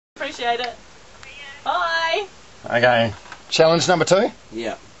Appreciate it. Bye. Okay. Challenge number 2?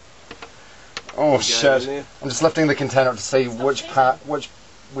 Yeah. Oh shit. I'm just lifting the container up to see where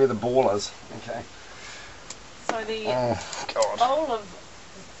the ball is. Okay. So the bowl of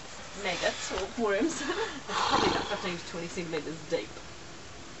maggots or worms is probably about 15 to 20 centimetres deep.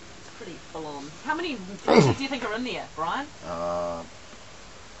 It's pretty full on. How many fishes do you think are in there, Brian? Probably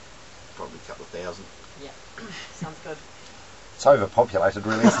a couple of thousand. Yeah, sounds good. It's overpopulated,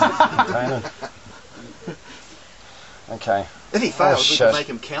 really, isn't it? Container. Okay. If he fails, we can make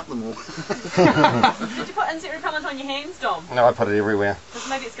him count them all. Did you put insect repellent on your hands, Dom? No, I put it everywhere. Because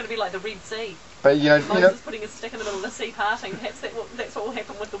maybe it's going to be like the Red Sea. But Moses putting his stick in the middle of the sea parting. Perhaps that's what will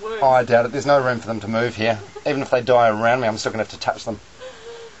happen with the worms. Oh, I doubt it. There's no room for them to move here. Even if they die around me, I'm still going to have to touch them.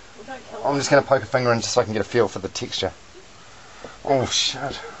 Well, don't kill I'm just going to poke a finger in just so I can get a feel for the texture. Oh,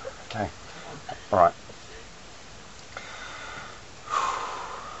 shit. Okay. Alright.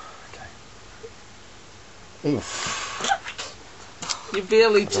 Okay. Oof. You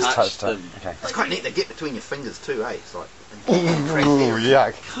barely Just touched it. them. Okay. It's quite neat to get between your fingers too, eh? It's like... Ooh,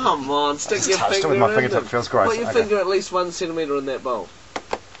 yuck. Come on, stick your touched it finger with my in fingertip. them. Feels gross. Put your finger at least 1 centimetre in that bowl.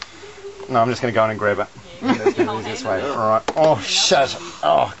 No, I'm just going to go in and grab it. Yeah, That's the easiest way. Alright. Oh, shit.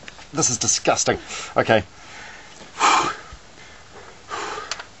 Oh, this is disgusting. Okay.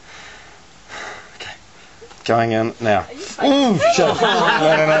 Okay. Going in now. Ooh, shit.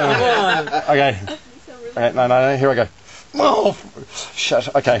 No. Okay. No, here I go. Oh, shit.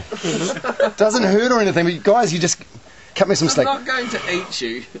 Okay. Doesn't hurt or anything, but guys, you just cut me some slack. I'm not going to eat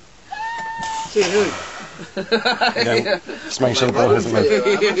you. Okay, just making sure the ball hasn't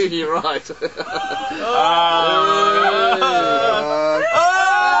moved. You're right. Oh,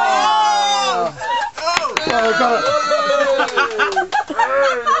 got it.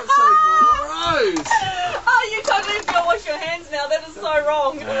 That's so gross. Oh, you totally have to go wash your hands now. That is so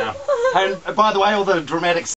wrong. Yeah. And by the way, all the dramatic